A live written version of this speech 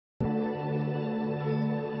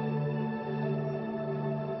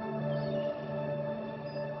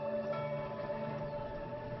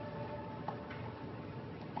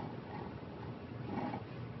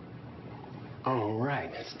All right,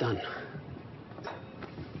 it's done.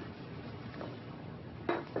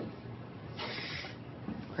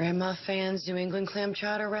 Grandma Fan's New England clam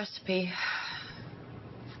chowder recipe.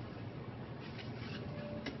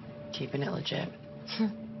 Keeping it legit.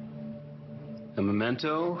 A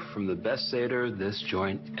memento from the best Seder this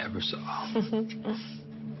joint ever saw.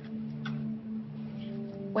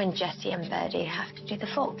 When Jesse and Birdie have to do the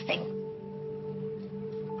folk thing.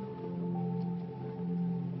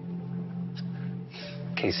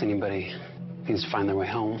 In case anybody needs to find their way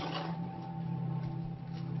home.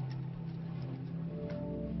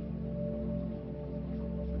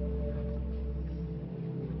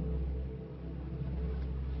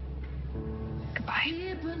 Goodbye.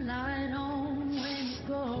 Keep a light on when you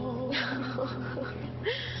go.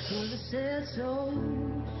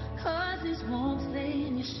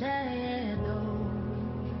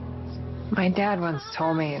 My dad once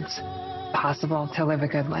told me it's possible to live a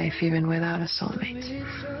good life even without a soulmate.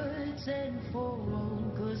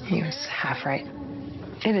 He was half right.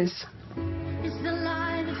 It is. It's the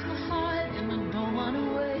light, it's the heart, and I don't want to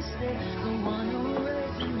waste it. Don't want to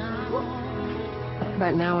waste it now.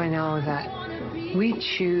 But now I know that we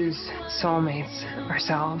choose soulmates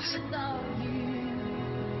ourselves.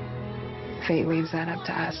 Fate leaves that up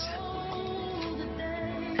to us.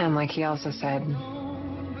 And like he also said,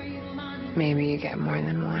 maybe you get more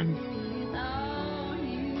than one.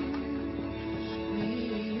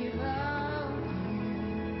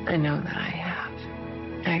 I know that I have.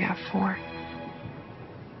 I got 4.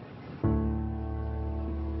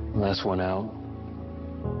 Last one out.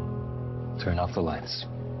 Turn off the lights.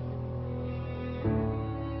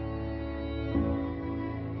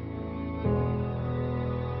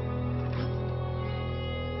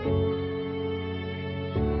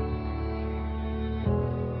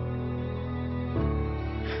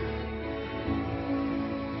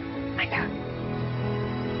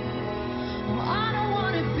 I don't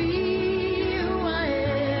want to be who I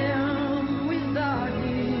am without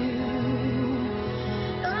you.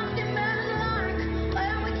 Nothing matters like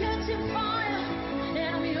when we're catching fire,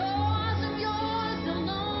 and I'm yours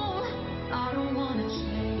alone. I don't want to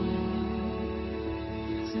change,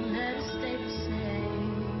 so let it stay the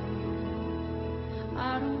same. I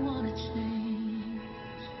don't want to change.